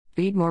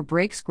Feedmore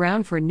breaks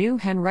ground for new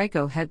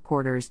Henrico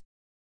headquarters.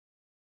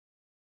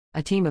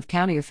 A team of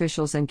county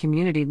officials and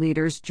community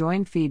leaders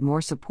joined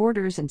Feedmore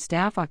supporters and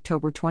staff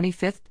October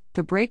 25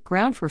 to break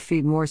ground for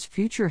Feedmore's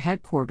future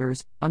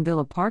headquarters on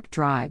Villa Park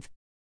Drive.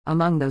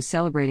 Among those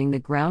celebrating the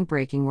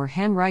groundbreaking were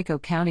Henrico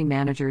County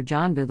Manager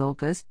John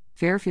Vidulkas,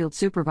 Fairfield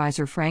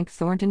Supervisor Frank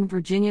Thornton,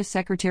 Virginia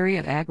Secretary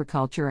of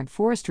Agriculture and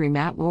Forestry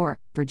Matt Lohr,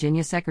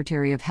 Virginia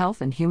Secretary of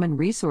Health and Human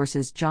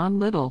Resources John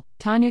Little,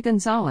 Tanya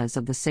Gonzalez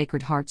of the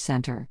Sacred Heart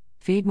Center,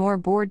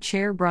 Feedmore Board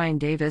Chair Brian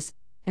Davis,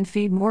 and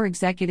Feedmore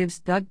executives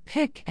Doug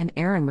Pick and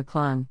Aaron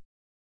McClung.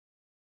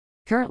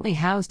 Currently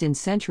housed in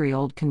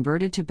century-old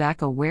converted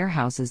tobacco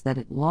warehouses that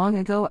it long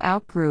ago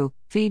outgrew,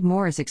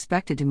 Feedmore is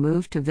expected to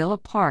move to Villa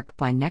Park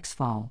by next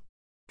fall.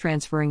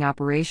 Transferring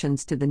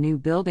operations to the new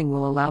building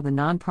will allow the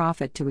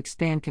nonprofit to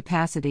expand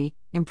capacity,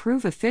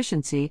 improve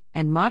efficiency,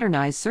 and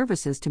modernize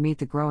services to meet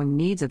the growing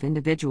needs of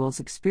individuals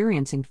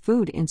experiencing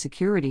food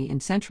insecurity in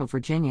Central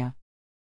Virginia.